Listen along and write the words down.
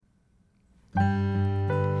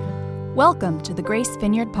Welcome to the Grace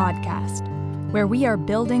Vineyard Podcast, where we are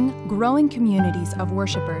building growing communities of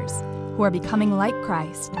worshipers who are becoming like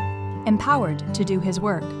Christ, empowered to do His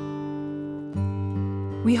work.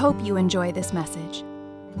 We hope you enjoy this message.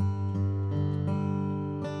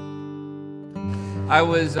 I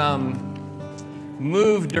was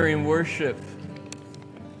moved during worship.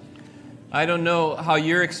 I don't know how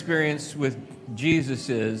your experience with Jesus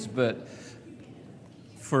is, but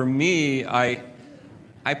for me,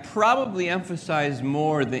 I probably emphasize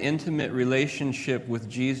more the intimate relationship with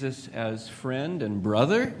Jesus as friend and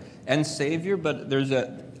brother and Savior, but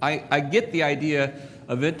I get the idea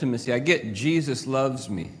of intimacy. I get Jesus loves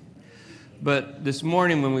me. But this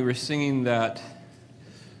morning when we were singing that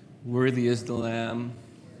Worthy is the Lamb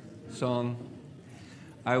song,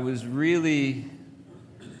 I was really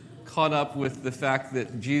caught up with the fact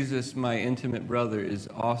that Jesus, my intimate brother, is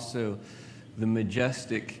also the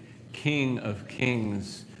majestic King of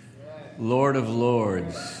Kings, Lord of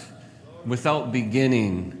Lords, without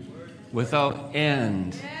beginning, without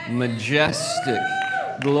end, majestic,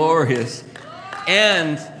 glorious,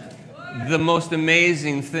 and the most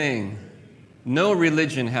amazing thing, no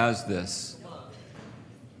religion has this.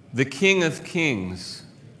 The King of Kings,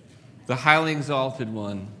 the highly exalted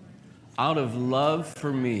one, out of love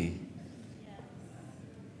for me,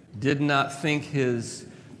 did not think his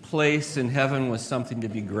place in heaven was something to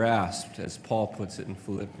be grasped, as Paul puts it in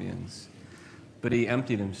Philippians. But he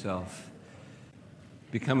emptied himself,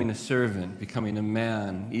 becoming a servant, becoming a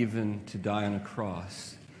man, even to die on a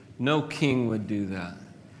cross. No king would do that.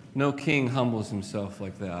 No king humbles himself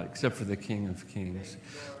like that, except for the King of Kings.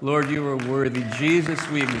 Lord, you are worthy. Jesus,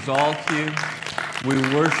 we exalt you. We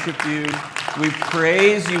worship you. We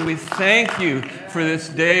praise you. We thank you for this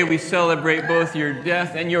day. We celebrate both your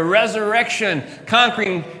death and your resurrection,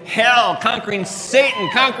 conquering hell, conquering Satan,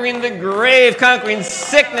 conquering the grave, conquering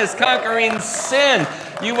sickness, conquering sin.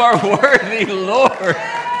 You are worthy, Lord.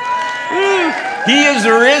 He is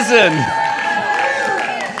risen.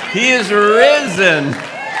 He is risen.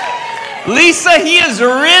 Lisa, he is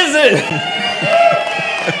risen.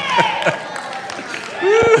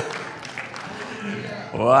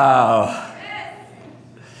 Wow.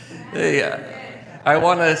 Hey, I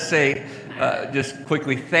want to say just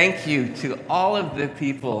quickly thank you to all of the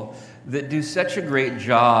people that do such a great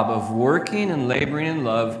job of working and laboring in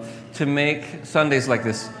love to make Sundays like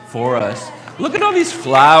this for us. Look at all these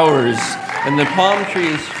flowers and the palm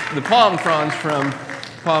trees, the palm fronds from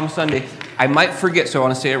Palm Sunday. I might forget, so I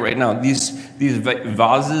want to say it right now. These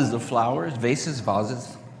vases of flowers, vases.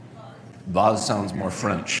 Vase sounds more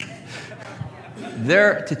French.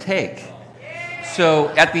 They're to take. So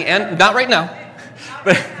at the end, not right now,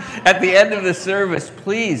 but at the end of the service,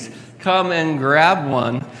 please come and grab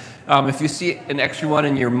one. If you see an extra one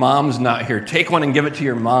and your mom's not here, take one and give it to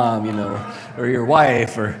your mom, or your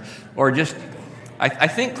wife, or just. I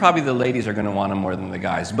think probably the ladies are going to want them more than the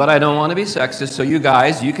guys, but I don't want to be sexist, so you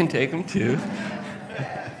guys, you can take them too.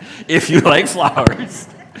 If you like flowers.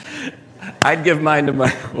 I'd give mine to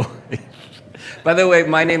my wife. By the way,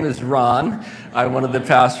 my name is Ron. I'm one of the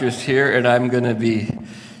pastors here, and I'm going to be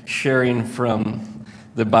sharing from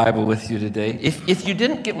the Bible with you today. If you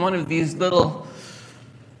didn't get one of these little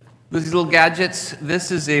gadgets,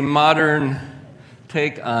 this is a modern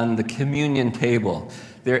take on the communion table.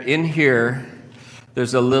 They're in here.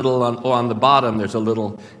 There's a little, on the bottom, there's a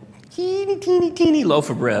little teeny loaf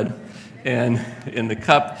of bread. And in the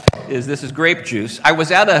cup this is grape juice. I was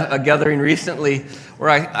at a gathering recently where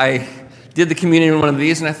I did the communion in one of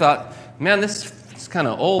these, and I thought, man, this is kind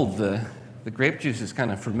of old. The grape juice is kind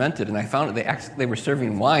of fermented, and I found they were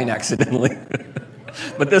serving wine accidentally.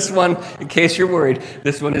 But this one, in case you're worried,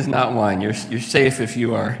 this one is not wine. You're safe if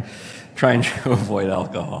you are trying to avoid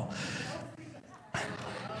alcohol.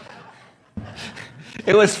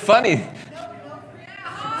 It was funny.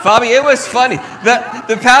 Fabi, it was funny.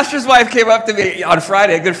 The pastor's wife came up to me on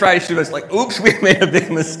Friday, Good Friday. She was like, oops, we made a big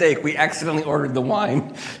mistake. We accidentally ordered the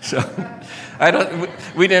wine. So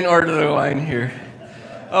we didn't order the wine here.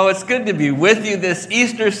 Oh, it's good to be with you this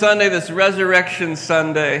Easter Sunday, this Resurrection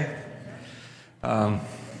Sunday.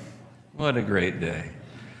 What a great day.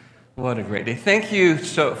 What a great day. Thank you.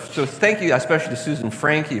 So thank you especially to Susan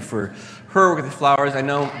Frankie for her with the flowers. I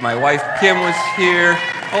know my wife Kim was here.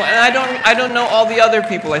 Oh, and I don't know all the other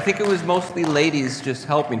people. I think it was mostly ladies just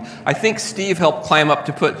helping. I think Steve helped climb up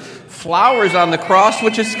to put flowers on the cross,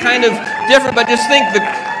 which is kind of different. But just think,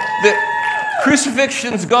 the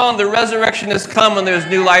crucifixion's gone, the resurrection has come, and there's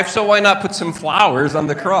new life. So why not put some flowers on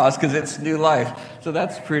the cross? Because it's new life. So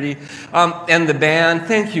that's pretty. And the band,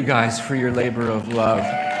 thank you guys for your labor of love.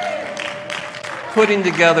 Putting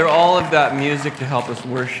together all of that music to help us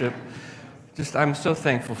worship. I'm so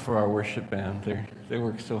thankful for our worship band. They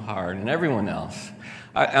work so hard, and everyone else.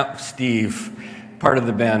 Steve, part of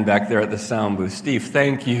the band back there at the sound booth. Steve,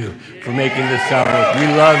 thank you for making this sound work. We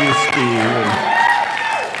love you, Steve.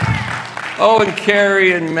 And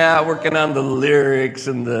Carrie and Matt working on the lyrics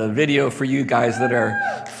and the video for you guys that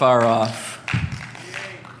are far off.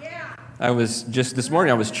 This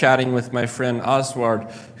morning I was chatting with my friend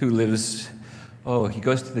Oswald, who lives, he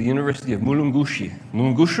goes to the University of Mulungushi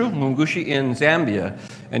in Zambia,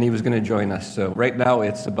 and he was going to join us. So right now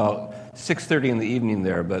it's about 6:30 in the evening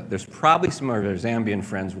there, but there's probably some of our Zambian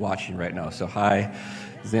friends watching right now. So hi,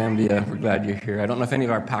 Zambia, we're glad you're here. I don't know if any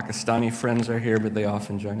of our Pakistani friends are here, but they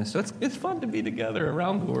often join us. So it's fun to be together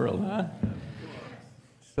around the world, huh?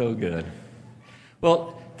 So good.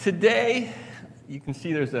 Well, today, you can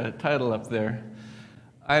see there's a title up there.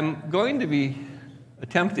 I'm going to be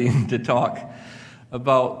attempting to talk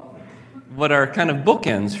about what are kind of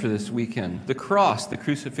bookends for this weekend. The cross, the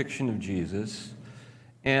crucifixion of Jesus,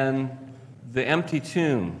 and the empty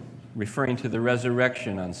tomb, referring to the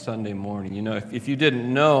resurrection on Sunday morning. You know, if you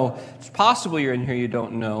didn't know, it's possible you're in here you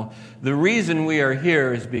don't know. The reason we are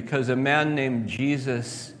here is because a man named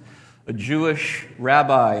Jesus, a Jewish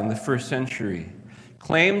rabbi in the first century,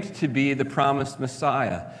 claimed to be the promised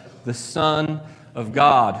Messiah, the Son of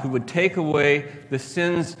God, who would take away the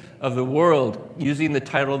sins of the world using the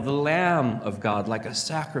title of the Lamb of God, like a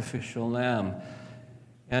sacrificial lamb.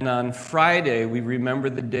 And on Friday, we remember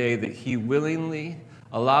the day that he willingly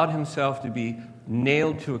allowed himself to be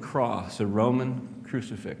nailed to a cross, a Roman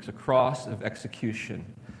crucifix, a cross of execution.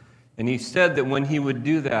 And he said that when he would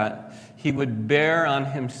do that, he would bear on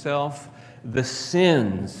himself the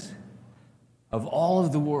sins of all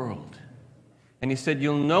of the world. And he said,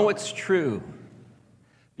 you'll know it's true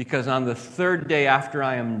because on the third day after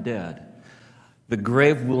I am dead, the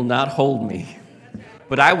grave will not hold me,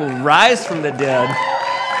 but I will rise from the dead,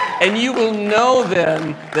 and you will know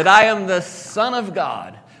then that I am the Son of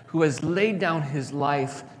God who has laid down his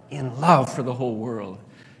life in love for the whole world.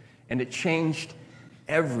 And it changed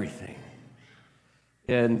everything.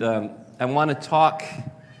 And I want to talk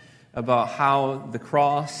about how the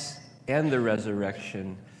cross and the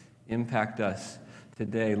resurrection impact us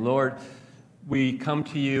today. Lord, we come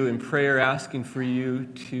to you in prayer asking for you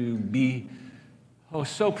to be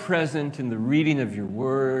so present in the reading of your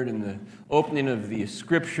word and the opening of the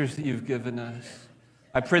scriptures that you've given us.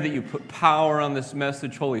 I pray that you put power on this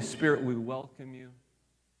message. Holy Spirit, we welcome you.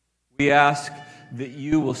 We ask that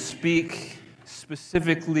you will speak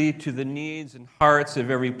specifically to the needs and hearts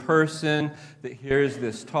of every person that hears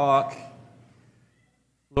this talk.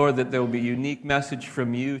 Lord, that there will be a unique message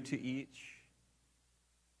from you to each.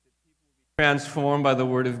 That people will be transformed by the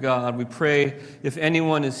word of God. We pray if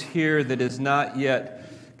anyone is here that has not yet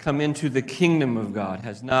come into the kingdom of God,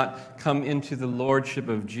 has not come into the lordship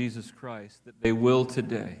of Jesus Christ, that they will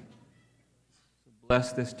today. So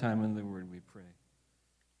bless this time in the word, we pray.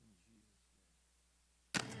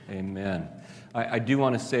 Amen. I do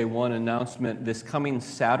want to say one announcement. This coming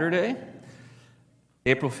Saturday,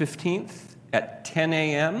 April 15th, at 10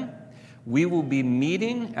 a.m., we will be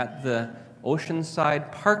meeting at the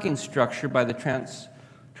Oceanside parking structure by the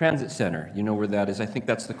Transit Center. You know where that is. I think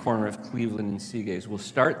that's the corner of Cleveland and Seagaze. We'll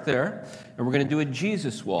start there, and we're going to do a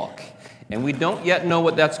Jesus walk. And we don't yet know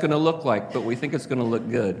what that's going to look like, but we think it's going to look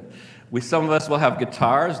good. Some of us will have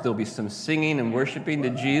guitars. There'll be some singing and worshiping to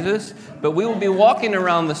Jesus. But we will be walking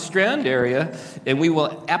around the Strand area, and we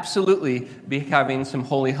will absolutely be having some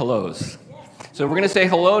holy hellos. So we're going to say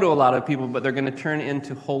hello to a lot of people, but they're going to turn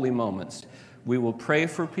into holy moments. We will pray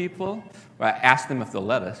for people. Ask them if they'll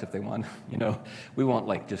let us, if they want. We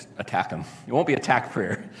won't just attack them. It won't be attack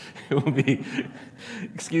prayer. It will be,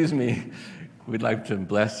 excuse me, we'd like to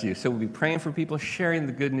bless you. So we'll be praying for people, sharing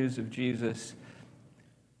the good news of Jesus.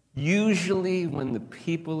 Usually when the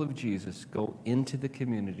people of Jesus go into the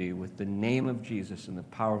community with the name of Jesus and the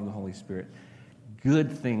power of the Holy Spirit,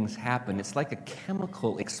 good things happen. It's like a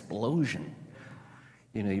chemical explosion.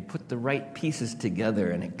 You put the right pieces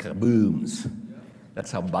together and it kabooms.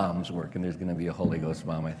 That's how bombs work, and there's going to be a Holy Ghost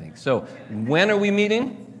bomb, I think. So, when are we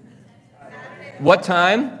meeting? What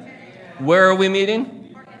time? Where are we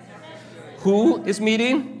meeting? Who is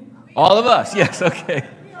meeting? All of us. Yes, okay.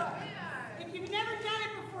 If you've never done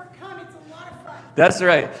it before, come. It's a lot of fun. That's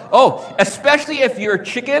right. Especially if you're a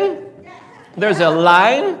chicken, there's a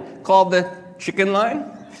line called the chicken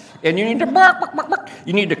line. And you need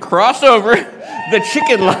to cross over the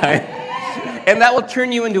chicken line, and that will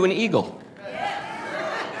turn you into an eagle.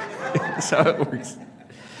 That's how it works.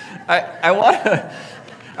 I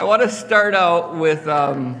want to start out with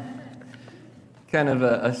kind of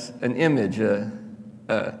an image,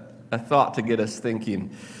 a a thought to get us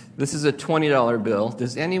thinking. This is a $20 bill.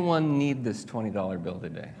 Does anyone need this $20 bill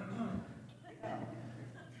today?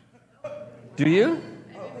 Do you?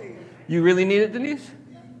 You really need it, Denise?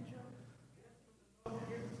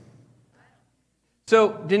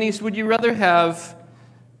 So, Denise, would you rather have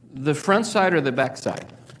the front side or the back side?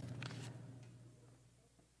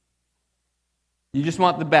 You just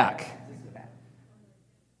want the back.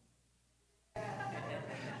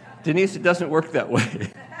 Denise, it doesn't work that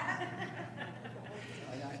way.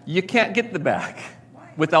 You can't get the back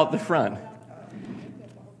without the front.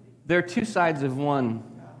 There are two sides of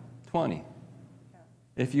 120.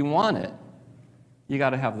 If you want it, you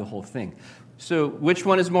got to have the whole thing. So, which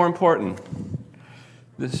one is more important?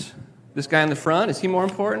 This guy in the front, is he more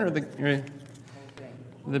important, or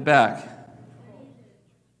the back?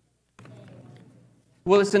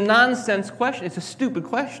 Well, it's a nonsense question. It's a stupid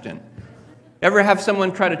question. Ever have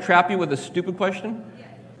someone try to trap you with a stupid question?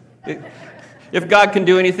 If God can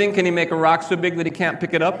do anything, can he make a rock so big that he can't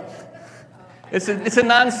pick it up? It's a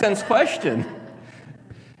nonsense question.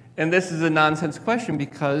 And this is a nonsense question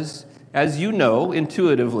because, as you know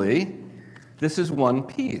intuitively, this is one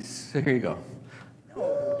piece. So here you go.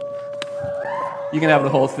 You can have the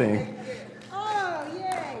whole thing. Oh,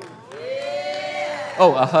 yay!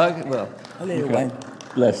 Oh, a hug? Well, Hello.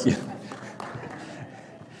 bless you.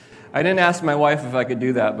 I didn't ask my wife if I could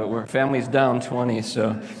do that, but our family's down 20,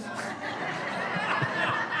 so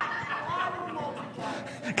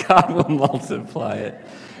God will multiply it.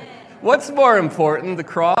 What's more important, the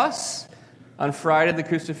cross on Friday, the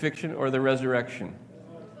crucifixion, or the resurrection?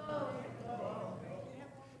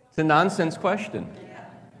 It's a nonsense question.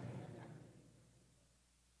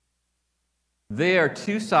 They are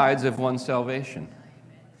two sides of one salvation.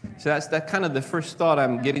 So that's kind of the first thought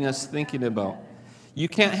I'm getting us thinking about. You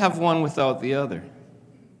can't have one without the other.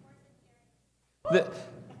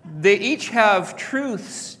 They each have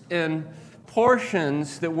truths and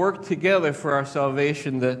portions that work together for our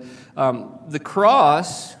salvation. The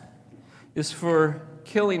cross is for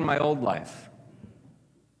killing my old life.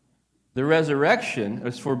 The resurrection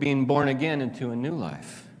is for being born again into a new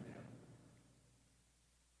life.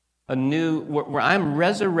 Where I'm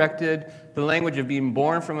resurrected, the language of being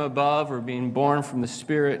born from above or being born from the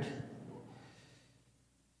Spirit.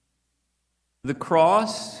 The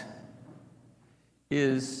cross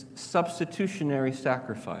is substitutionary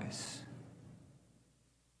sacrifice.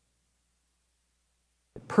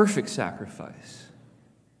 Perfect sacrifice.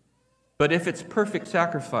 But if it's perfect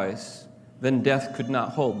sacrifice, then death could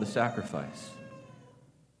not hold the sacrifice.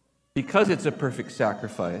 Because it's a perfect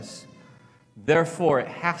sacrifice, therefore it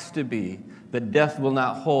has to be that death will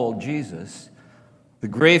not hold Jesus. The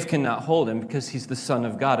grave cannot hold him because he's the Son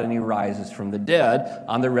of God and he rises from the dead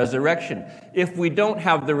on the resurrection. If we don't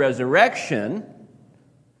have the resurrection,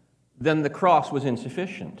 then the cross was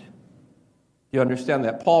insufficient. You understand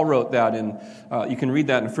that? Paul wrote that you can read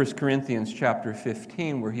that in 1 Corinthians chapter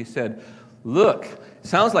 15, where he said, look, it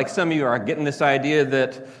sounds like some of you are getting this idea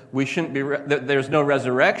that we shouldn't be, that there's no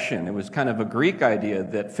resurrection. It was kind of a Greek idea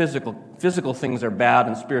that physical things are bad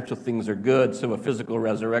and spiritual things are good, so a physical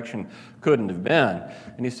resurrection couldn't have been.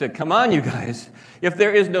 And he said, come on, you guys. If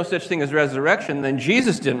there is no such thing as resurrection, then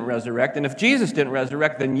Jesus didn't resurrect. And if Jesus didn't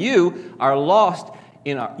resurrect, then you are lost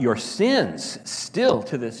in your sins still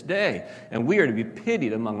to this day. And we are to be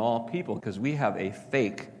pitied among all people because we have a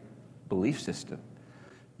fake belief system.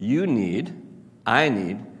 I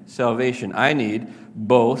need salvation. I need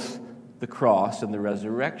both the cross and the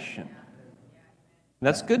resurrection.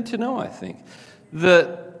 That's good to know, I think.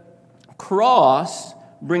 The cross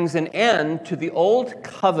brings an end to the old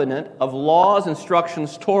covenant of laws,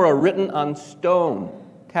 instructions, Torah written on stone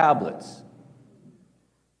tablets.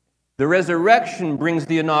 The resurrection brings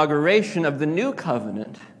the inauguration of the new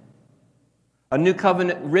covenant, a new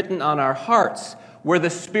covenant written on our hearts, where the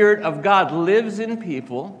Spirit of God lives in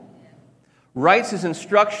people, writes his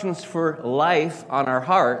instructions for life on our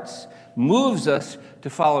hearts, moves us to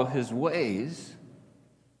follow his ways,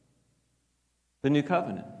 the new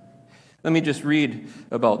covenant. Let me just read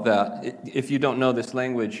about that, if you don't know this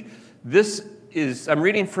language. I'm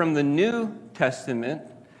reading from the New Testament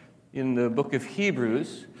in the book of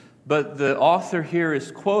Hebrews, but the author here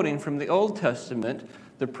is quoting from the Old Testament,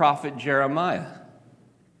 the prophet Jeremiah.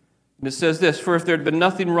 And it says this, for if there had been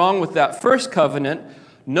nothing wrong with that first covenant,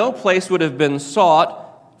 no place would have been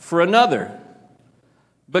sought for another.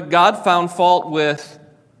 But God found fault with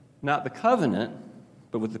not the covenant,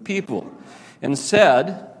 but with the people, and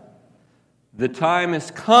said, the time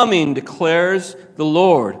is coming, declares the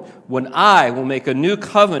Lord, when I will make a new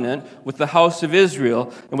covenant with the house of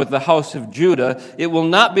Israel and with the house of Judah, it will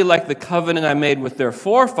not be like the covenant I made with their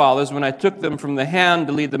forefathers when I took them from the hand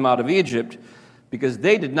to lead them out of Egypt, because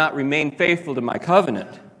they did not remain faithful to my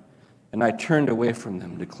covenant, and I turned away from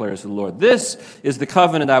them, declares the Lord. This is the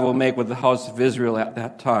covenant I will make with the house of Israel at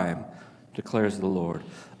that time, declares the Lord.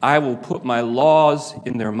 I will put my laws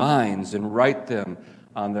in their minds and write them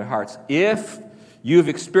on their hearts. If you've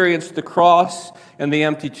experienced the cross and the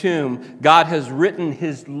empty tomb, God has written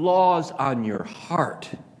his laws on your heart.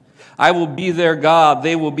 I will be their God.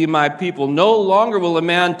 They will be my people. No longer will a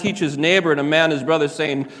man teach his neighbor and a man his brother,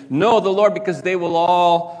 saying, know the Lord, because they will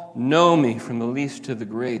all know me, from the least to the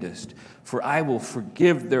greatest. For I will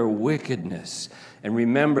forgive their wickedness and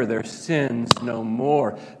remember their sins no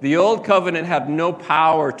more. The old covenant had no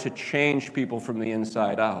power to change people from the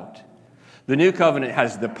inside out. The new covenant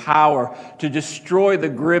has the power to destroy the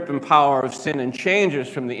grip and power of sin and change us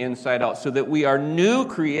from the inside out, so that we are new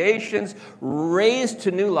creations raised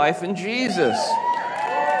to new life in Jesus.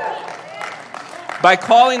 By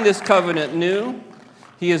calling this covenant new,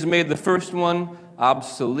 he has made the first one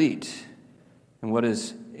obsolete. And what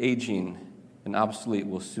is aging and obsolete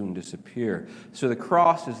will soon disappear. So the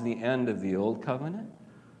cross is the end of the old covenant.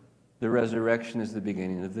 The resurrection is the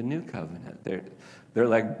beginning of the new covenant. They're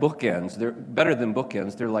like bookends. They're better than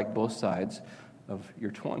bookends. They're like both sides of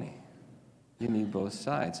your 20. You need both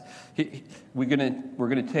sides. We're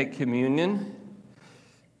gonna take communion,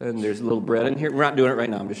 and there's a little bread in here. We're not doing it right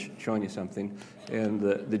now. I'm just showing you something. And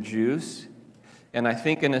the juice. And I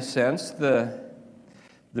think, in a sense, the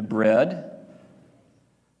bread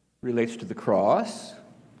relates to the cross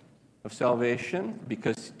of salvation,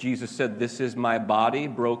 because Jesus said, this is my body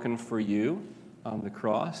broken for you on the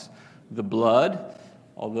cross. The blood,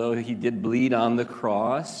 although he did bleed on the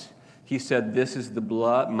cross, he said, this is the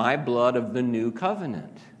blood, my blood of the new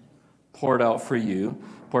covenant, poured out for you,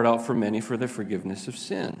 poured out for many for the forgiveness of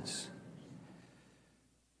sins.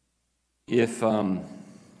 If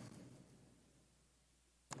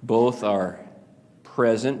both are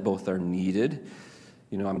present, both are needed.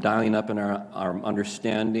 I'm dialing up in our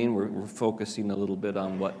understanding. We're focusing a little bit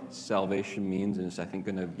on what salvation means, and it's, I think,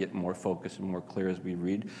 going to get more focused and more clear as we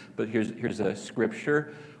read. But here's a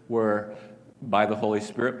scripture where, by the Holy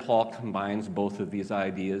Spirit, Paul combines both of these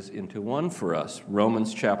ideas into one for us.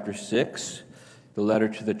 Romans chapter 6, the letter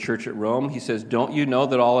to the church at Rome. He says, don't you know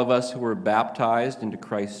that all of us who were baptized into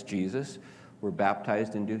Christ Jesus were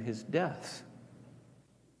baptized into his death?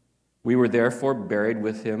 We were therefore buried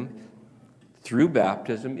with him through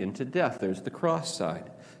baptism into death. There's the cross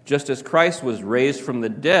side. Just as Christ was raised from the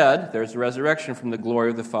dead, there's the resurrection from the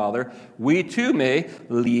glory of the Father, we too may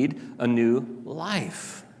lead a new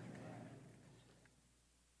life.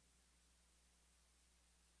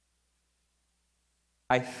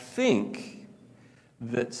 I think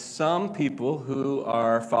that some people who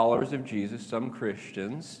are followers of Jesus, some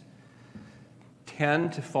Christians,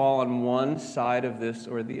 tend to fall on one side of this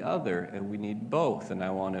or the other, and we need both. And I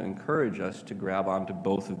want to encourage us to grab onto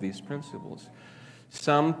both of these principles.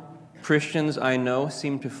 Some Christians I know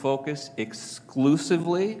seem to focus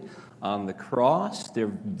exclusively on the cross. They're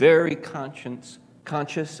very conscious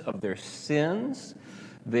of their sins.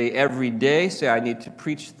 They every day say, I need to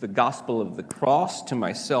preach the gospel of the cross to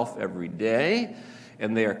myself every day.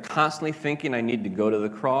 And they are constantly thinking, I need to go to the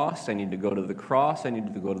cross, I need to go to the cross, I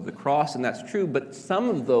need to go to the cross. And that's true, but some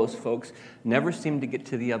of those folks never seem to get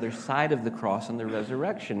to the other side of the cross and the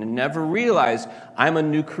resurrection, and never realize, I'm a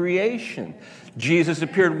new creation. Jesus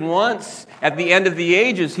appeared once at the end of the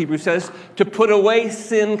ages, Hebrews says, to put away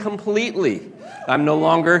sin completely. I'm no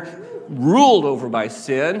longer ruled over by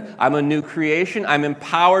sin. I'm a new creation. I'm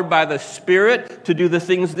empowered by the Spirit to do the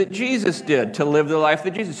things that Jesus did, to live the life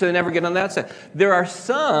that Jesus. So they never get on that side. There are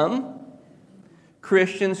some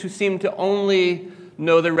Christians who seem to only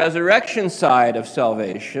know the resurrection side of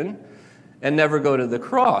salvation and never go to the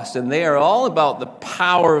cross. And they are all about the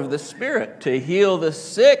power of the Spirit to heal the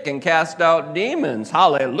sick and cast out demons.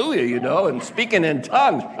 Hallelujah, and speaking in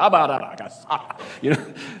tongues.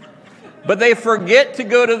 But they forget to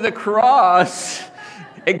go to the cross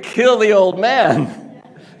and kill the old man.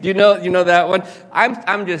 Do you know that one?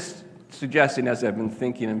 I'm just suggesting, as I've been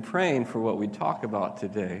thinking and praying for what we talk about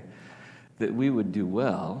today, that we would do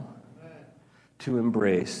well to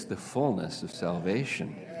embrace the fullness of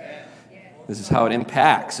salvation. This is how it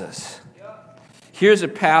impacts us. Here's a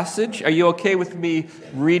passage. Are you okay with me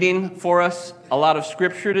reading for us a lot of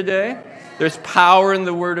Scripture today? There's power in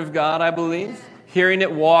the Word of God, I believe. Hearing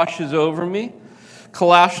it washes over me.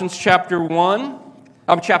 Colossians chapter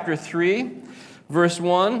 3, verse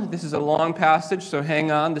 1. This is a long passage, so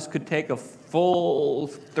hang on. This could take a full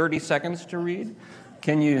 30 seconds to read.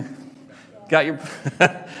 Can you got your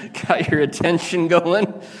got your attention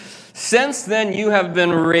going? Since then you have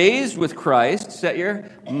been raised with Christ, set your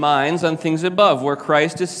minds on things above, where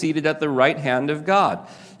Christ is seated at the right hand of God.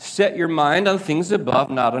 Set your mind on things above,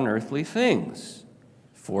 not on earthly things.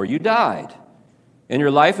 For you died, and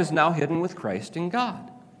your life is now hidden with Christ in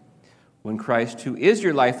God. When Christ, who is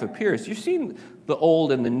your life, appears, you've seen the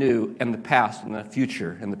old and the new and the past and the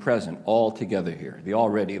future and the present all together here, the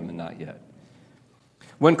already and the not yet.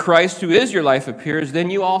 When Christ, who is your life, appears,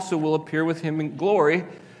 then you also will appear with him in glory.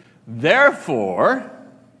 Therefore,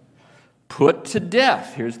 put to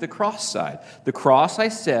death. Here's the cross side. The cross, I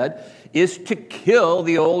said, is to kill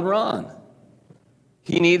the old Ron.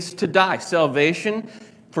 He needs to die. Salvation,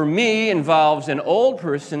 for me, involves an old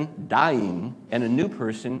person dying and a new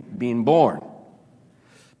person being born.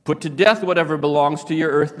 Put to death whatever belongs to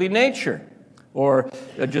your earthly nature. Or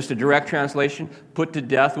just a direct translation, put to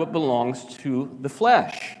death what belongs to the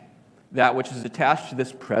flesh, that which is attached to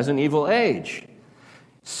this present evil age.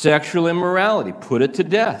 Sexual immorality, put it to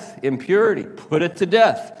death. Impurity, put it to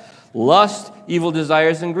death. Lust, evil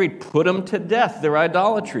desires, and greed, put them to death. They're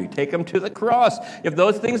idolatry. Take them to the cross. If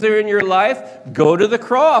those things are in your life, go to the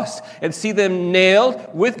cross and see them nailed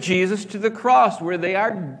with Jesus to the cross where they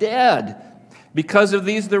are dead. Because of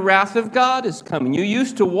these, the wrath of God is coming. You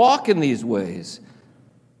used to walk in these ways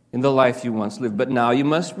in the life you once lived, but now you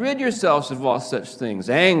must rid yourselves of all such things: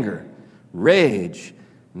 anger, rage,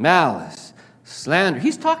 malice, slander.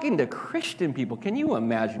 He's talking to Christian people. Can you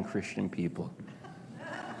imagine Christian people?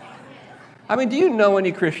 I mean, do you know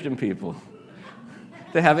any Christian people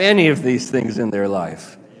that have any of these things in their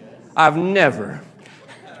life? I've never.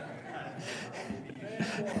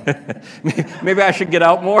 Maybe I should get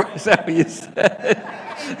out more? Is that what you said?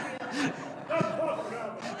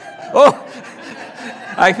 Oh,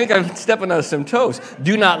 I think I'm stepping on some toes.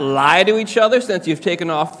 Do not lie to each other, since you've taken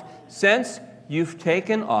off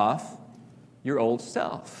your old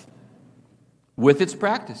self with its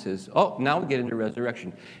practices. Oh, now we get into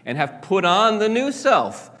resurrection. And have put on the new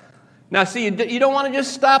self. Now, see, you don't want to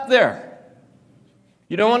just stop there.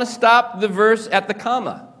 You don't want to stop the verse at the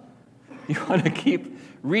comma. You want to keep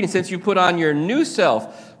reading, since you put on your new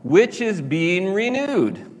self, which is being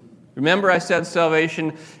renewed. Remember, I said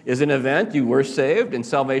salvation is an event. You were saved, and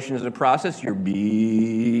salvation is a process. You're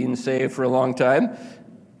being saved for a long time,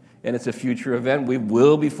 and it's a future event. We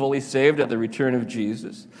will be fully saved at the return of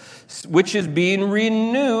Jesus, which is being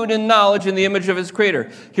renewed in knowledge in the image of his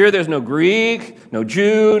Creator. Here there's no Greek, no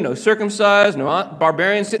Jew, no circumcised, no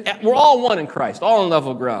barbarian. We're all one in Christ, all on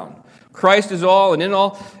level ground. Christ is all and in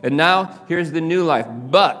all, and now here's the new life.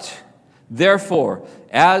 But, therefore,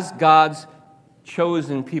 as God's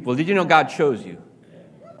chosen people, did you know God chose you?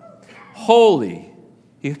 Holy.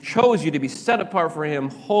 He chose you to be set apart for him,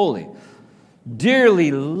 holy.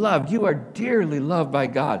 Dearly loved. You are dearly loved by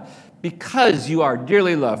God. Because you are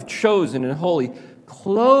dearly loved, chosen, and holy,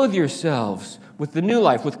 clothe yourselves with the new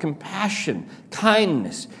life, with compassion,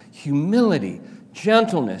 kindness, humility,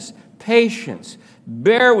 gentleness, patience.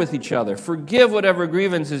 Bear with each other. Forgive whatever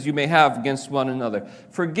grievances you may have against one another.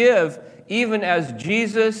 Forgive even as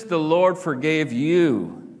Jesus the Lord forgave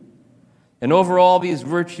you. And over all these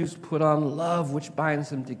virtues put on love, which binds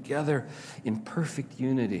them together in perfect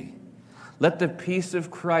unity. Let the peace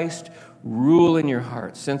of Christ rule in your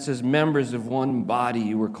hearts, since as members of one body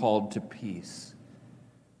you were called to peace.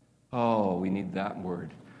 Oh, we need that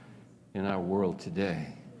word in our world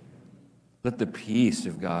today. Let the peace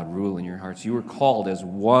of God rule in your hearts. You were called as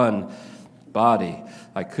one body.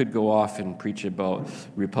 I could go off and preach about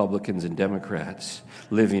Republicans and Democrats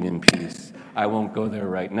living in peace. I won't go there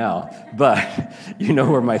right now, but you know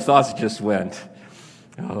where my thoughts just went.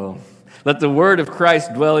 Oh, let the word of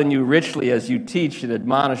Christ dwell in you richly as you teach and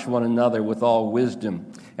admonish one another with all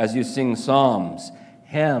wisdom, as you sing psalms,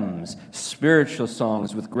 hymns, spiritual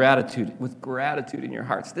songs with gratitude in your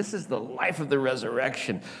hearts. This is the life of the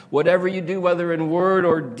resurrection. Whatever you do, whether in word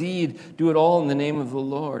or deed, do it all in the name of the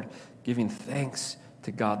Lord, giving thanks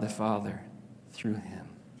to God the Father through him.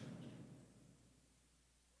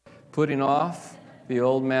 Putting off the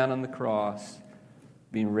old man on the cross,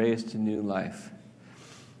 being raised to new life.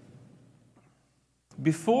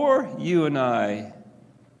 Before you and I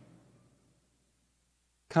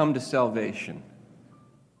come to salvation,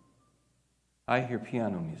 I hear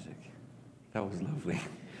piano music. That was lovely.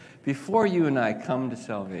 Before you and I come to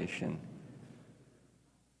salvation,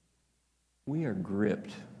 we are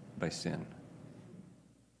gripped by sin.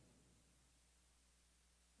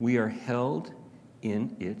 We are held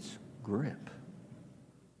in its grip.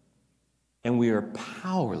 And we are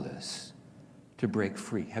powerless to break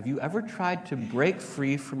free. Have you ever tried to break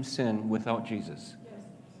free from sin without Jesus?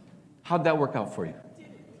 How'd that work out for you?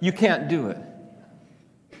 You can't do it.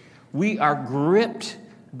 We are gripped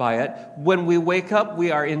by it. When we wake up, we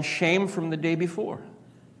are in shame from the day before.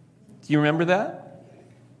 Do you remember that?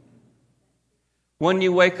 When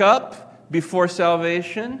you wake up before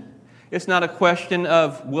salvation, it's not a question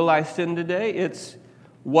of, will I sin today? It's,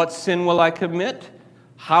 what sin will I commit?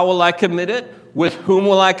 How will I commit it? With whom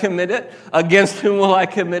will I commit it? Against whom will I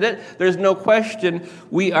commit it? There's no question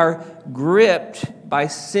we are gripped by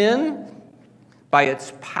sin, by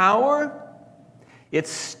its power. It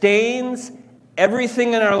stains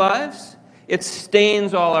everything in our lives. It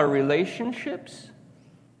stains all our relationships.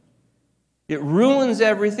 It ruins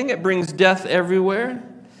everything. It brings death everywhere.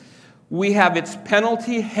 We have its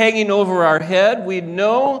penalty hanging over our head. We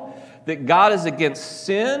know that God is against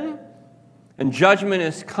sin and judgment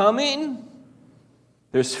is coming.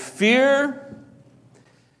 There's fear.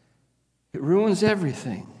 It ruins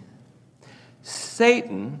everything.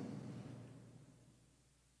 Satan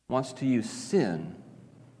wants to use sin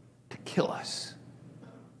to kill us.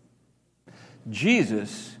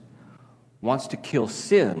 Jesus wants to kill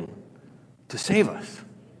sin to save us.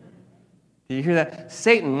 Did you hear that?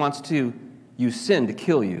 Satan wants to use sin to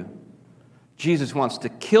kill you. Jesus wants to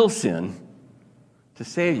kill sin to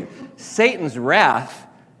save you. Satan's wrath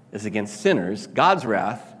is against sinners. God's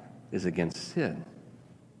wrath is against sin.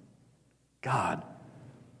 God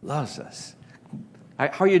loves us.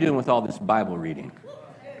 How are you doing with all this Bible reading?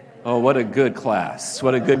 Oh, what a good class.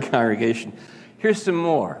 What a good congregation. Here's some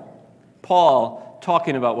more. Paul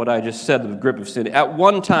talking about what I just said, the grip of sin. At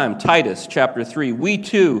one time, Titus chapter 3, we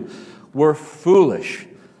too were foolish,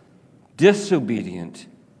 disobedient,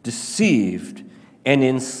 deceived, and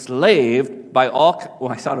enslaved by all...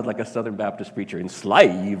 Well, I sounded like a Southern Baptist preacher.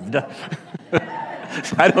 Enslaved.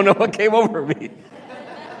 I don't know what came over me.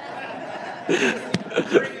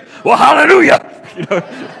 Well, hallelujah!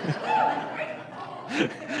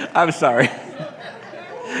 I'm sorry.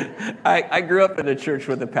 I grew up in a church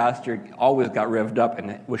where the pastor always got revved up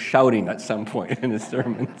and was shouting at some point in his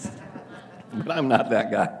sermons. But I'm not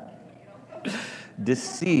that guy.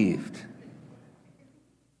 Deceived.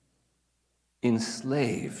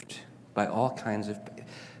 Enslaved by all kinds of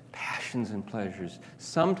passions and pleasures.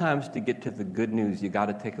 Sometimes to get to the good news, you got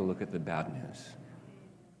to take a look at the bad news.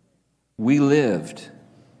 We lived. If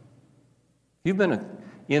you've been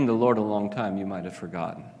in the Lord a long time, you might have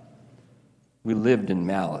forgotten. We lived in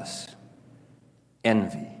malice,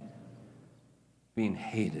 envy, being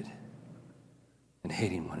hated, and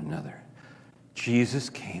hating one another.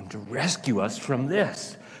 Jesus came to rescue us from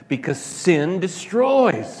this because sin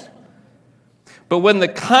destroys. But when the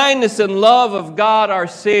kindness and love of God, our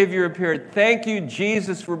Savior, appeared, thank you,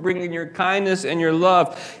 Jesus, for bringing your kindness and your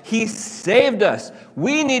love. He saved us.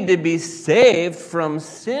 We need to be saved from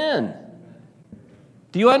sin.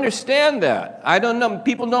 Do you understand that? I don't know.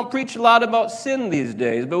 People don't preach a lot about sin these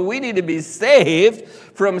days, but we need to be saved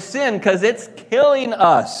from sin because it's killing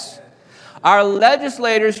us. Our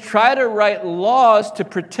legislators try to write laws to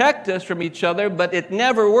protect us from each other, but it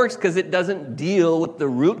never works because it doesn't deal with the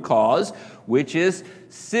root cause, which is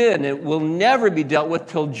sin. It will never be dealt with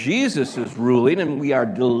till Jesus is ruling and we are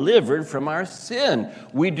delivered from our sin.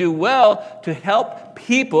 We do well to help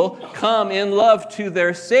people come in love to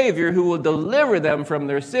their Savior who will deliver them from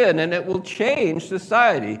their sin, and it will change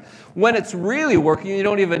society. When it's really working, you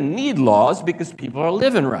don't even need laws because people are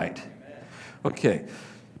living right. Okay.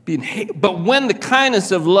 But when the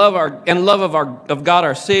kindness of love of God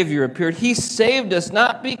our Savior appeared, He saved us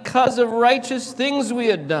not because of righteous things we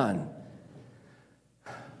had done,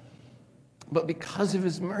 but because of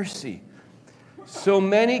His mercy. So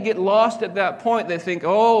many get lost at that point. They think,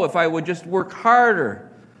 oh, if I would just work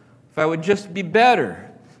harder, if I would just be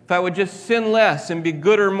better, if I would just sin less and be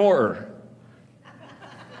gooder more.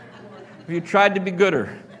 Have you tried to be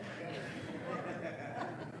gooder?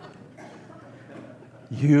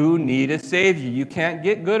 You need a Savior. You can't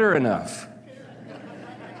get gooder enough.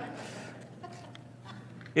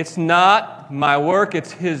 It's not my work,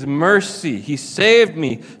 it's His mercy. He saved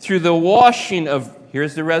me through the washing of,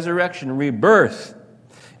 here's the resurrection, rebirth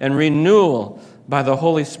and renewal by the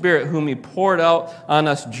Holy Spirit, whom He poured out on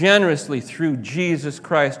us generously through Jesus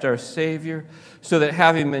Christ our Savior, so that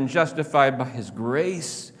having been justified by His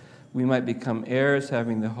grace, we might become heirs,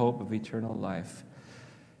 having the hope of eternal life.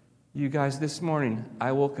 You guys, this morning,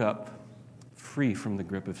 I woke up free from the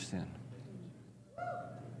grip of sin.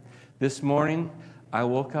 This morning, I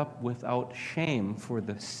woke up without shame for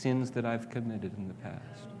the sins that I've committed in the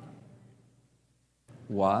past.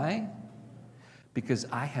 Why? because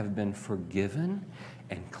I have been forgiven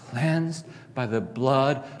and cleansed by the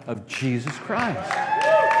blood of Jesus Christ.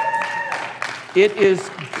 It is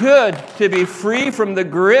good to be free from the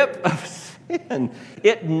grip of sin.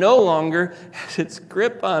 It no longer has its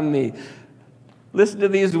grip on me. Listen to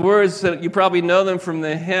these words. You probably know them from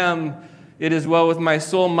the hymn, "It is well with my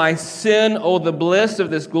soul. My sin, oh, the bliss of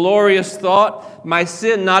this glorious thought. My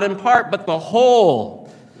sin, not in part, but the whole,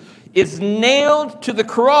 is nailed to the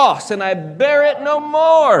cross, and I bear it no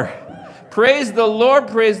more. Praise the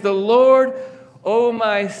Lord, oh,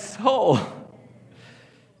 my soul."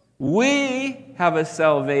 We have a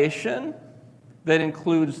salvation that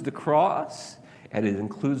includes the cross, and it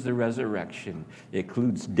includes the resurrection. It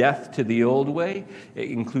includes death to the old way.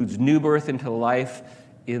 It includes new birth into life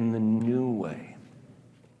in the new way.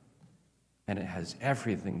 And it has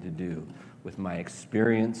everything to do with my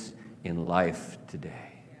experience in life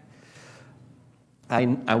today.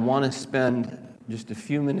 I want to spend just a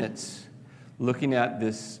few minutes looking at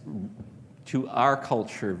this, to our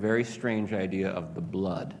culture, very strange idea of the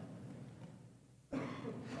blood.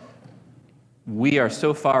 We are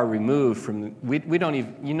so far removed from, we don't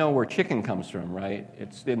even, you know where chicken comes from, right?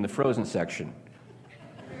 It's in the frozen section.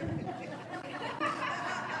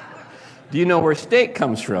 Do you know where steak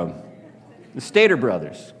comes from? The Stater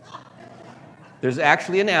Brothers. There's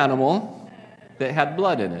actually an animal that had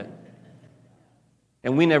blood in it.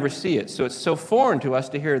 And we never see it. So it's so foreign to us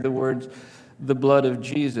to hear the words, the blood of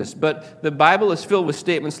Jesus. But the Bible is filled with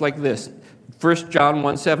statements like this. 1 John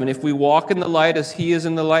 1:7, "If we walk in the light as he is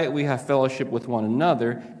in the light, we have fellowship with one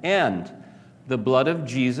another, and the blood of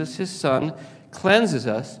Jesus, his Son, cleanses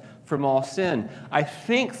us from all sin." I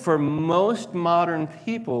think for most modern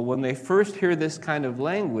people, when they first hear this kind of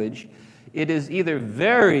language, it is either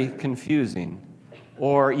very confusing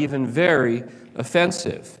or even very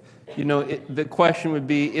offensive. You know, the question would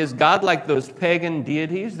be, is God like those pagan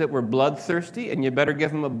deities that were bloodthirsty, and you better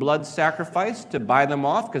give them a blood sacrifice to buy them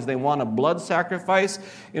off because they want a blood sacrifice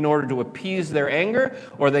in order to appease their anger,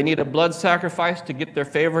 or they need a blood sacrifice to get their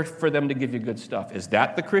favor for them to give you good stuff? Is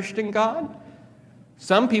that the Christian God?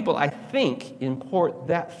 Some people, I think, import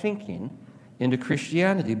that thinking into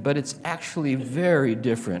Christianity, but it's actually very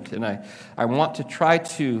different, and I want to try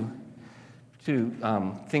to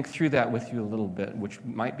think through that with you a little bit, which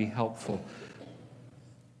might be helpful.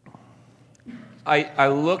 I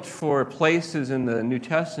looked for places in the New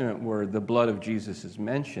Testament where the blood of Jesus is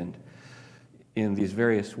mentioned in these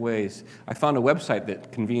various ways. I found a website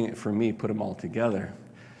that, convenient for me, put them all together.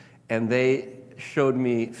 And they showed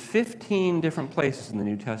me 15 different places in the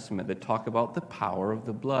New Testament that talk about the power of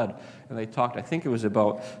the blood. And they talked, I think it was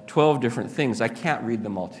about 12 different things. I can't read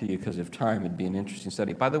them all to you because of time. It'd be an interesting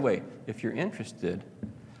study. By the way, if you're interested,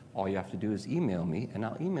 all you have to do is email me, and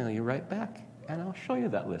I'll email you right back. And I'll show you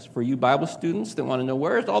that list. For you Bible students that want to know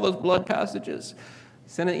where's all those blood passages,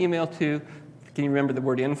 send an email to, can you remember the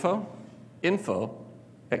word info? Info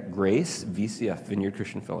at Grace, VCF, Vineyard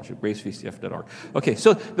Christian Fellowship, gracevcf.org. Okay,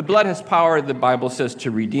 so the blood has power, the Bible says, to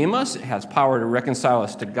redeem us. It has power to reconcile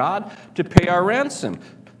us to God, to pay our ransom.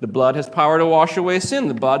 The blood has power to wash away sin.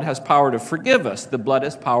 The blood has power to forgive us. The blood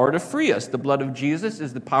has power to free us. The blood of Jesus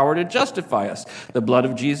is the power to justify us. The blood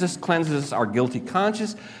of Jesus cleanses our guilty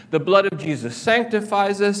conscience. The blood of Jesus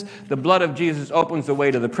sanctifies us. The blood of Jesus opens the way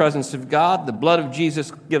to the presence of God. The blood of Jesus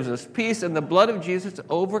gives us peace. And the blood of Jesus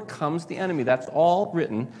overcomes the enemy. That's all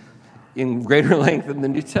written in greater length in the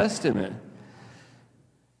New Testament.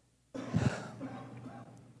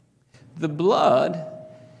 The blood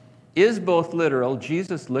is both literal.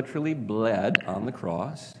 Jesus literally bled on the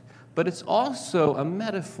cross, but it's also a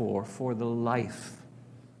metaphor for the life.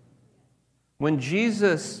 When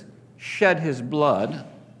Jesus shed his blood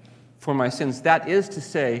for my sins, that is to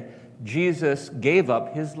say, Jesus gave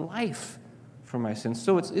up his life for my sins.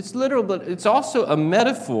 So it's literal, but it's also a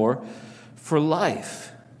metaphor for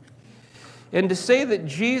life. And to say that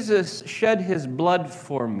Jesus shed his blood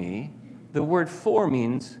for me, the word "for"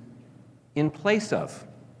 means in place of.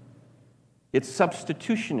 It's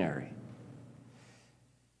substitutionary.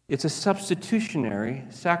 It's a substitutionary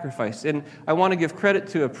sacrifice. And I want to give credit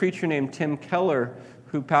to a preacher named Tim Keller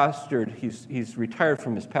who pastored. He's retired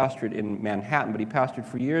from his pastorate in Manhattan, but he pastored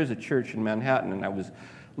for years a church in Manhattan, and I was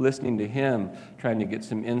listening to him trying to get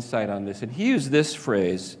some insight on this. And he used this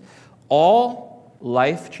phrase, "All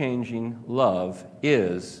life-changing love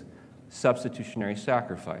is substitutionary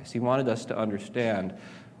sacrifice." He wanted us to understand,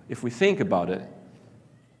 if we think about it,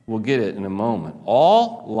 we'll get it in a moment.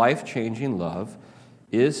 All life-changing love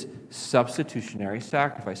is substitutionary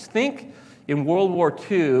sacrifice. Think in World War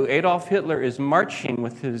II, Adolf Hitler is marching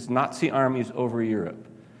with his Nazi armies over Europe.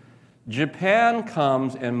 Japan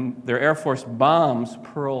comes and their Air Force bombs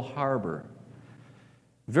Pearl Harbor.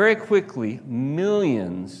 Very quickly,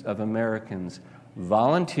 millions of Americans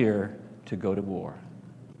volunteer to go to war.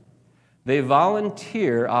 They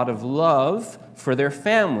volunteer out of love for their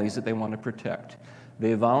families that they want to protect.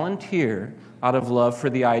 They volunteer out of love for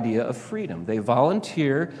the idea of freedom. They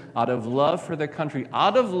volunteer out of love for their country.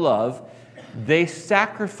 Out of love, they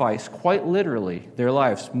sacrifice, quite literally, their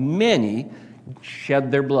lives. Many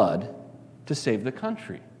shed their blood to save the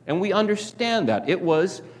country. And we understand that. It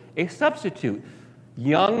was a substitute.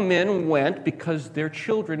 Young men went because their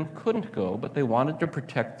children couldn't go, but they wanted to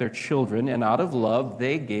protect their children, and out of love,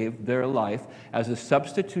 they gave their life as a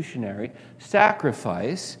substitutionary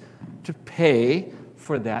sacrifice to pay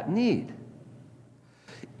for that need.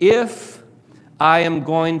 If I am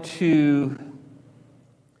going to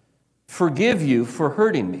forgive you for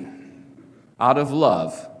hurting me out of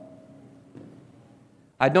love,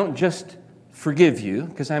 I don't just forgive you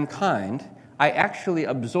because I'm kind. I actually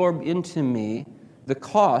absorb into me the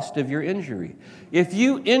cost of your injury. If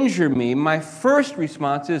you injure me, my first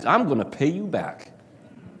response is, I'm going to pay you back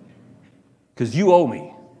because you owe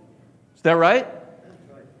me. Is that right?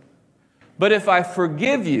 But if I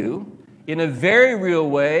forgive you in a very real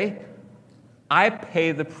way, I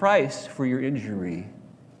pay the price for your injury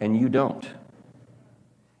and you don't.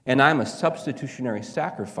 And I'm a substitutionary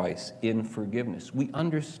sacrifice in forgiveness. We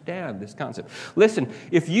understand this concept. Listen,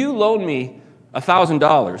 if you loan me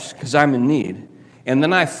 $1,000 because I'm in need, and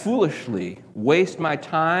then I foolishly waste my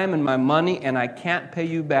time and my money and I can't pay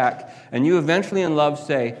you back, and you eventually in love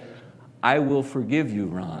say, I will forgive you,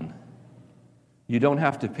 Ron. You don't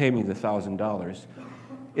have to pay me the $1,000.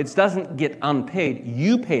 It doesn't get unpaid.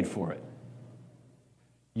 You paid for it.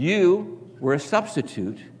 You were a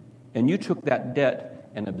substitute, and you took that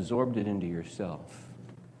debt and absorbed it into yourself.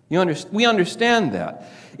 We understand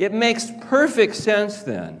that. It makes perfect sense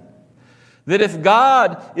then that if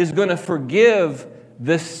God is going to forgive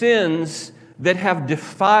the sins that have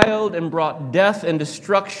defiled and brought death and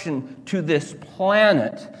destruction to this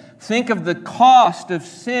planet, think of the cost of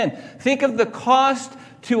sin. Think of the cost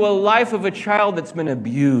to a life of a child that's been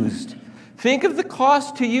abused. Think of the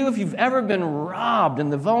cost to you if you've ever been robbed,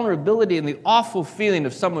 and the vulnerability and the awful feeling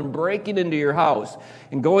of someone breaking into your house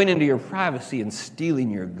and going into your privacy and stealing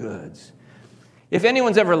your goods. If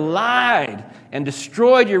anyone's ever lied and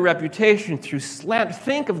destroyed your reputation through slander,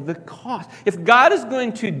 think of the cost. If God is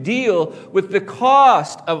going to deal with the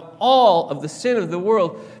cost of all of the sin of the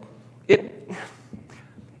world,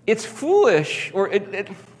 it's foolish, or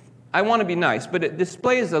I want to be nice, but it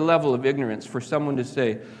displays a level of ignorance for someone to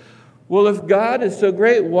say, well, if God is so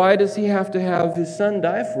great, why does he have to have his son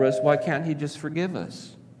die for us? Why can't he just forgive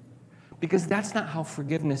us? Because that's not how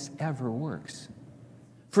forgiveness ever works.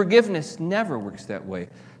 Forgiveness never works that way.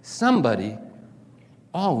 Somebody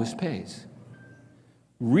always pays.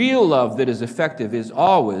 Real love that is effective is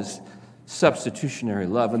always substitutionary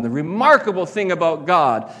love. And the remarkable thing about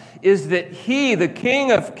God is that he, the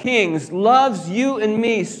King of Kings, loves you and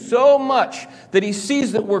me so much that he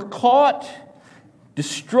sees that we're caught,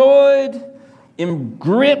 destroyed,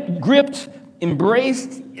 gripped,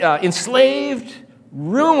 embraced, enslaved,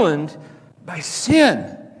 ruined by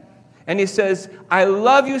sin. And he says, I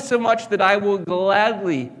love you so much that I will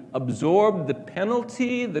gladly absorb the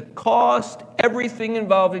penalty, the cost, everything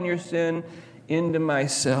involved in your sin into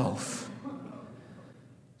myself.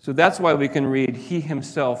 So that's why we can read, he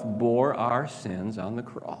himself bore our sins on the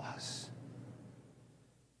cross.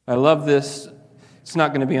 I love this. It's not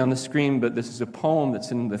going to be on the screen, but this is a poem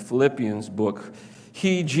that's in the Philippians book.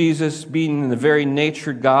 He, Jesus, being in the very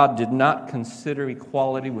nature God, did not consider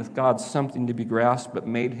equality with God something to be grasped, but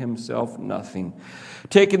made himself nothing.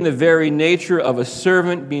 Taking the very nature of a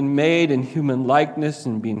servant, being made in human likeness,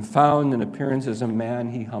 and being found in appearance as a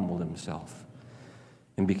man, he humbled himself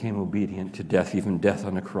and became obedient to death, even death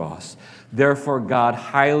on a cross. Therefore God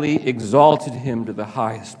highly exalted him to the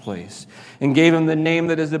highest place and gave him the name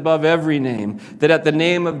that is above every name, that at the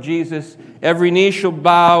name of Jesus every knee shall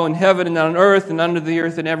bow in heaven and on earth and under the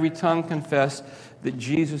earth, and every tongue confess that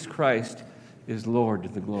Jesus Christ is Lord, to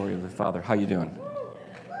the glory of the Father. How you doing?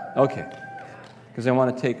 Okay. Because I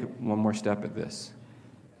want to take one more step at this,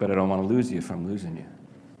 but I don't want to lose you if I'm losing you.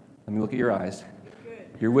 Let me look at your eyes.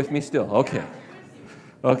 You're with me still?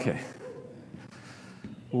 Okay.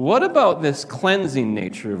 What about this cleansing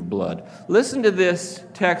nature of blood? Listen to this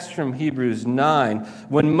text from Hebrews 9.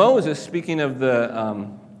 When Moses, speaking of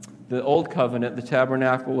the Old Covenant, the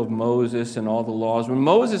tabernacle of Moses and all the laws, when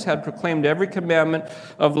Moses had proclaimed every commandment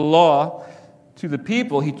of the law to the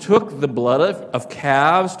people, he took the blood of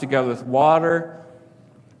calves together with water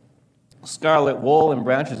scarlet wool and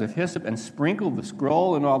branches of hyssop and sprinkled the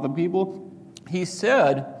scroll and all the people. He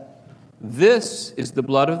said, "This is the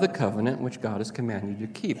blood of the covenant which God has commanded you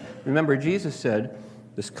to keep." Remember, Jesus said,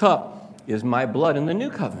 "This cup is my blood in the new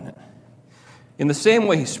covenant." In the same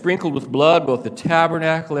way, he sprinkled with blood both the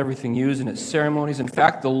tabernacle, everything used in its ceremonies. In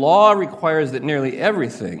fact, the law requires that nearly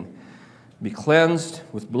everything be cleansed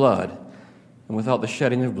with blood. And without the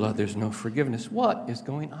shedding of blood, there's no forgiveness. What is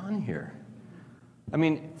going on here? I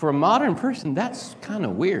mean, for a modern person, that's kind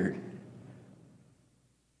of weird.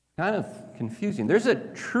 Kind of confusing. There's a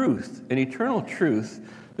truth, an eternal truth,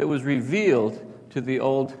 that was revealed to the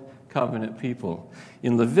old covenant people.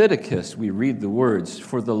 In Leviticus, we read the words,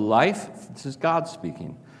 "For the life," this is God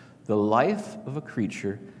speaking, "the life of a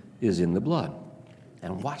creature is in the blood."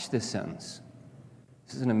 And watch this sentence.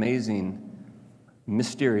 This is an amazing,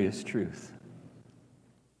 mysterious truth.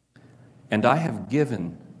 "And I have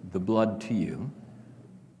given the blood to you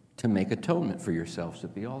to make atonement for yourselves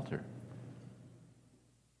at the altar."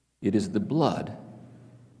 It is the blood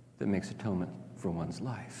that makes atonement for one's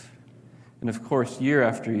life. And of course, year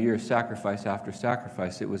after year, sacrifice after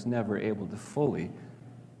sacrifice, it was never able to fully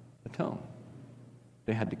atone.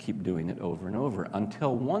 They had to keep doing it over and over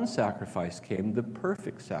until one sacrifice came, the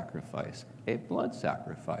perfect sacrifice, a blood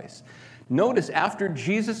sacrifice. Notice, after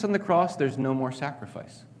Jesus on the cross, there's no more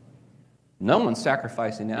sacrifice. No one's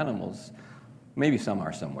sacrificing animals. Maybe some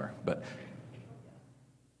are somewhere, but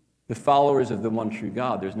the followers of the one true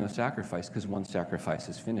God, there's no sacrifice because one sacrifice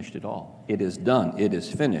has finished it all. It is done. It is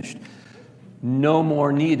finished. No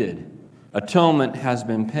more needed. Atonement has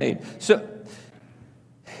been paid. So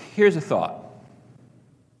here's a thought.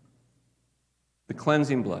 The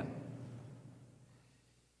cleansing blood.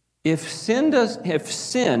 If sin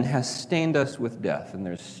has stained us with death, and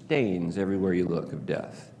there's stains everywhere you look of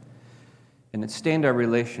death, and it stained our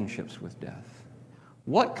relationships with death,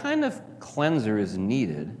 what kind of cleanser is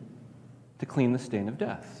needed to clean the stain of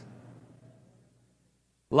death?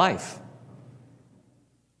 Life.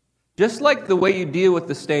 Just like the way you deal with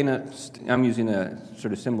the stain of, I'm using a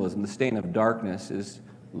sort of symbolism, the stain of darkness is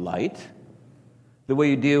light. The way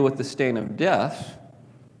you deal with the stain of death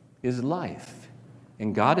is life.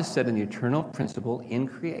 And God has said an eternal principle in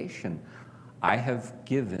creation, "I have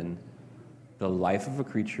given the life of a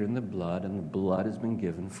creature in the blood, and the blood has been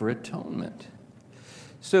given for atonement."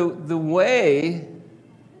 So the way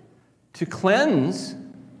to cleanse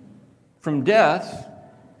from death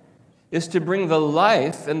is to bring the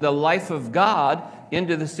life and the life of God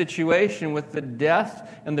into the situation with the death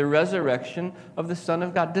and the resurrection of the Son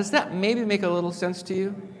of God. Does that maybe make a little sense to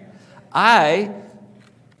you? I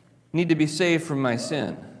need to be saved from my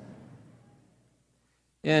sin.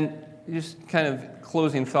 And just kind of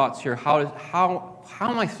closing thoughts here. How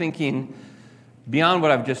am I thinking beyond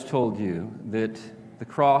what I've just told you that the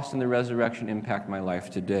cross and the resurrection impact my life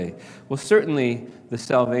today? Well, certainly the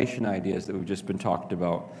salvation ideas that we've just been talked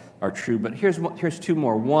about are true, but here's two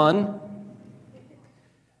more. One,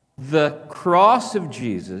 the cross of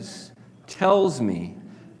Jesus tells me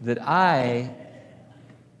that I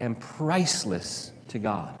am priceless to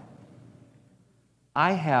God.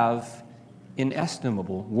 I have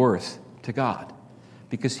inestimable worth to God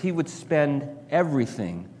because He would spend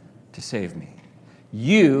everything to save me.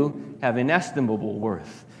 You have inestimable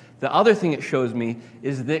worth. The other thing it shows me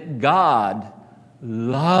is that God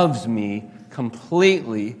loves me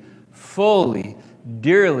completely, fully,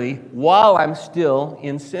 dearly, while I'm still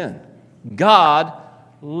in sin. God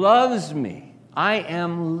loves me. I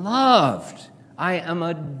am loved. I am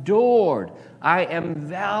adored. I am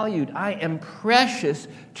valued. I am precious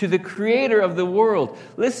to the Creator of the world.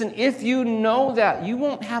 Listen, if you know that, you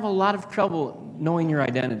won't have a lot of trouble knowing your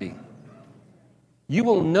identity. You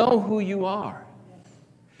will know who you are.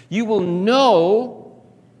 You will know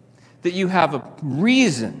that you have a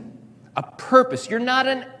reason, a purpose. You're not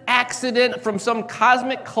an accident from some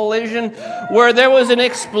cosmic collision where there was an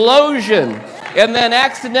explosion and then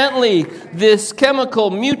accidentally this chemical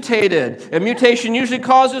mutated. And mutation usually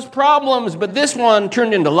causes problems, but this one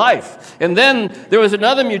turned into life. And then there was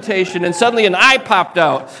another mutation and suddenly an eye popped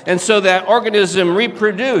out. And so that organism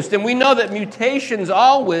reproduced. And we know that mutations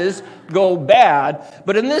always go bad.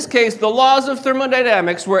 But in this case, the laws of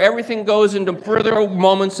thermodynamics, where everything goes into further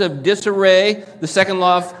moments of disarray, the second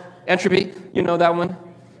law of entropy, you know that one?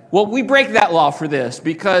 Well, we break that law for this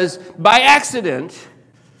because by accident,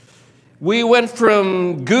 we went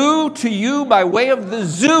from goo to you by way of the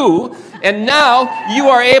zoo, and now you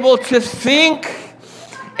are able to think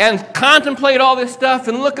and contemplate all this stuff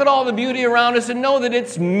and look at all the beauty around us and know that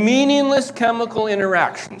it's meaningless chemical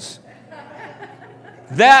interactions.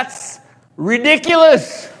 That's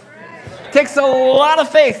ridiculous. Takes a lot of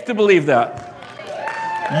faith to believe that.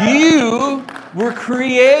 You were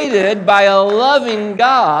created by a loving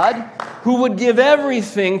God who would give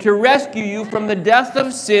everything to rescue you from the death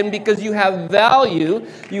of sin because you have value,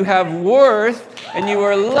 you have worth, and you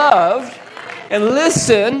are loved. And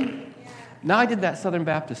listen, now I did that Southern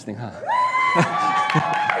Baptist thing, huh?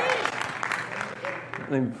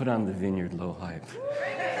 Let me put on the Vineyard low hype.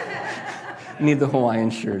 Need the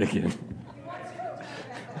Hawaiian shirt again.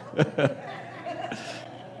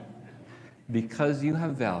 Because you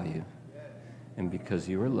have value and because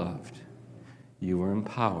you are loved, you are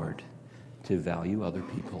empowered to value other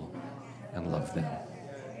people and love them.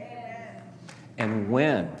 And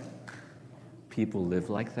when people live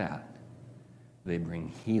like that, they bring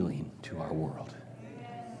healing to our world.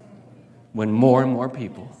 When more and more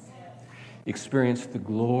people experience the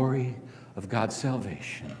glory of God's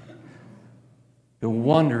salvation, the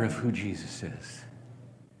wonder of who Jesus is,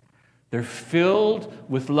 they're filled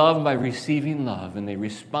with love by receiving love, and they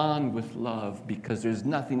respond with love because there's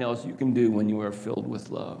nothing else you can do when you are filled with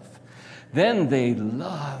love. Then they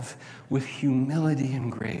love with humility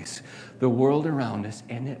and grace the world around us,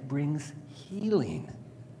 and it brings healing.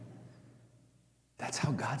 That's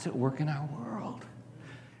how God's at work in our world.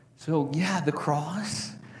 So, yeah, the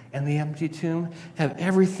cross and the empty tomb have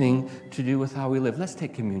everything to do with how we live. Let's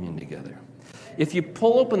take communion together. If you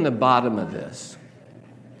pull open the bottom of this,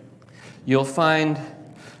 you'll find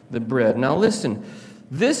the bread. Now listen,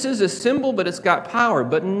 this is a symbol, but it's got power,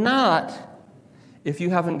 but not if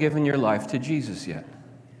you haven't given your life to Jesus yet.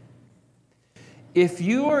 If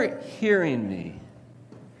you are hearing me,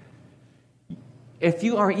 if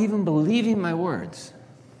you are even believing my words,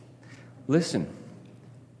 listen,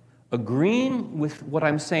 agreeing with what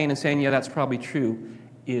I'm saying and saying, yeah, that's probably true,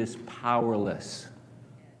 is powerless.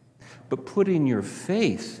 But putting your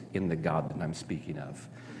faith in the God that I'm speaking of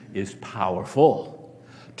is powerful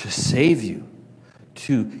to save you,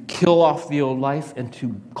 to kill off the old life, and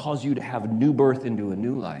to cause you to have a new birth into a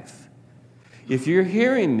new life. If you're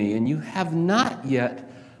hearing me and you have not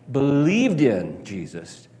yet believed in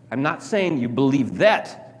Jesus, I'm not saying you believe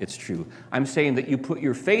that it's true. I'm saying that you put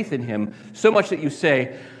your faith in him so much that you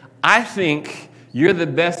say, I think you're the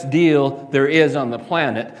best deal there is on the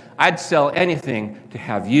planet. I'd sell anything to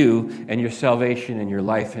have you and your salvation and your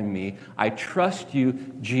life in me. I trust you,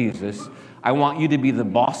 Jesus. I want you to be the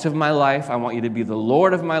boss of my life. I want you to be the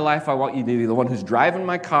Lord of my life. I want you to be the one who's driving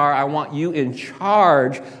my car. I want you in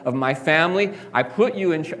charge of my family. I put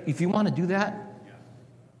you in charge. If you want to do that,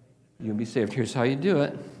 you'll be saved. Here's how you do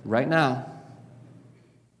it right now.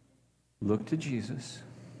 Look to Jesus.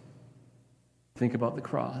 Think about the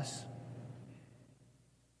cross.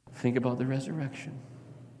 Think about the resurrection.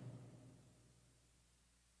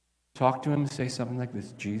 Talk to him and say something like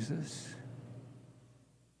this: Jesus,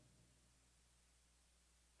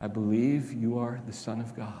 I believe you are the Son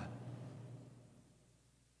of God.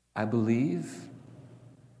 I believe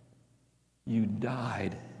you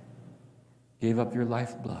died, gave up your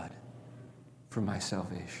lifeblood for my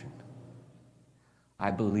salvation.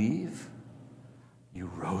 I believe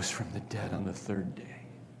you rose from the dead on the third day.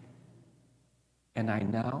 And I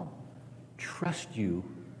now trust you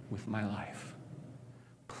with my life.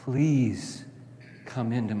 Please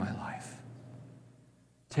come into my life.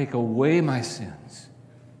 Take away my sins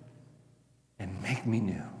and make me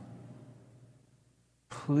new.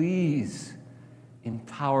 Please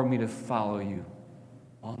empower me to follow you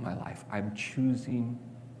all my life. I'm choosing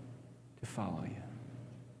to follow you.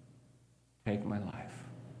 Take my life.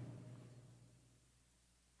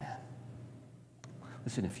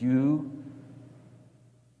 Listen, if you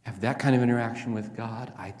have that kind of interaction with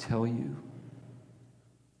God, I tell you,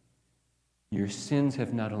 your sins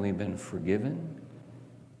have not only been forgiven,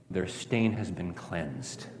 their stain has been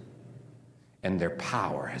cleansed, and their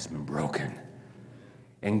power has been broken.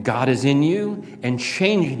 And God is in you and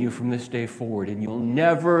changing you from this day forward, and you'll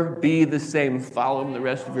never be the same. Follow him the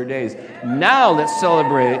rest of your days. Now let's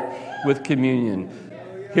celebrate with communion.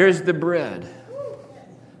 Here's the bread.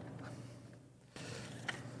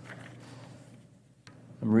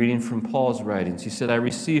 I'm reading from Paul's writings. He said, I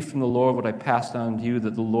received from the Lord what I passed on to you,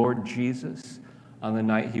 that the Lord Jesus, on the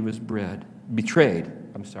night he was betrayed,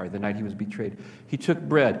 he took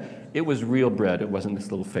bread. It was real bread. It wasn't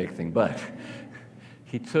this little fake thing, but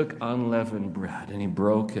he took unleavened bread, and he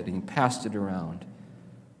broke it, and he passed it around.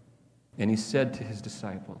 And he said to his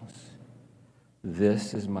disciples,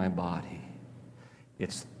 this is my body.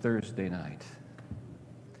 It's Thursday night.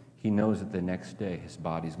 He knows that the next day his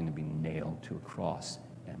body is going to be nailed to a cross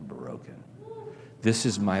and broken. This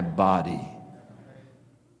is my body,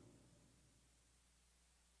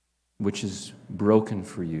 which is broken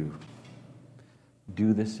for you.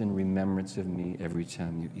 Do this in remembrance of me every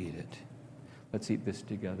time you eat it. Let's eat this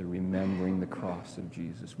together, remembering the cross of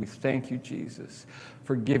Jesus. We thank you, Jesus,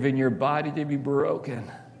 for giving your body to be broken,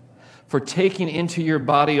 for taking into your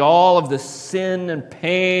body all of the sin and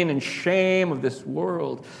pain and shame of this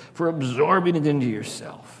world, for absorbing it into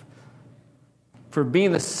yourself, for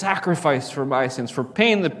being the sacrifice for my sins, for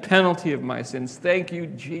paying the penalty of my sins. Thank you,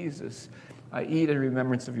 Jesus. I eat in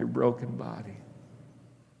remembrance of your broken body.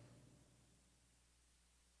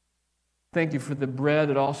 Thank you for the bread.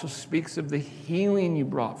 It also speaks of the healing you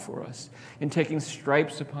brought for us in taking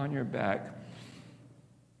stripes upon your back.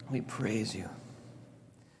 We praise you.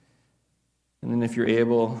 And then if you're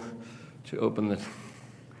able to open the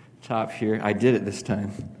top here, I did it this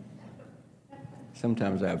time.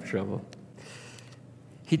 Sometimes I have trouble.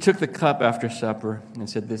 He took the cup after supper and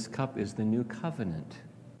said, "This cup is the new covenant,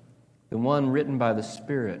 the one written by the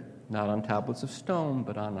Spirit, not on tablets of stone,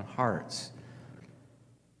 but on hearts.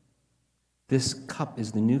 This cup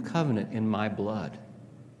is the new covenant in my blood.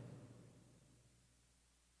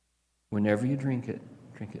 Whenever you drink it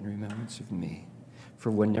in remembrance of me.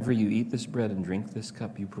 For whenever you eat this bread and drink this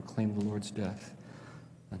cup, you proclaim the Lord's death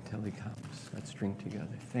until he comes." Let's drink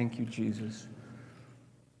together. Thank you, Jesus.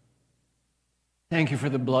 Thank you for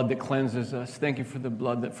the blood that cleanses us. Thank you for the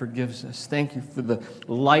blood that forgives us. Thank you for the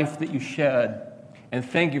life that you shed. And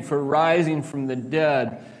thank you for rising from the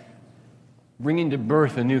dead, bringing to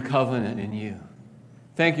birth a new covenant in you.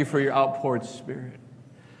 Thank you for your outpoured Spirit.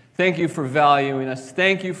 Thank you for valuing us.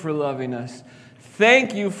 Thank you for loving us.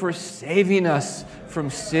 Thank you for saving us from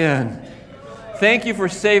sin. Thank you for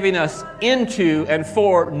saving us into and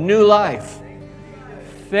for new life.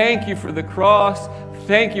 Thank you for the cross.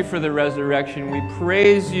 Thank you for the resurrection. We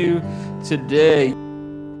praise you today.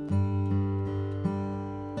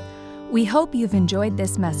 We hope you've enjoyed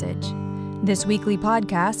this message. This weekly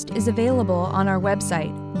podcast is available on our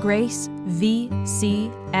website,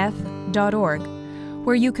 gracevcf.org,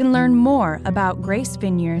 where you can learn more about Grace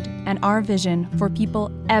Vineyard and our vision for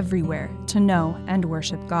people everywhere to know and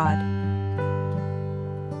worship God.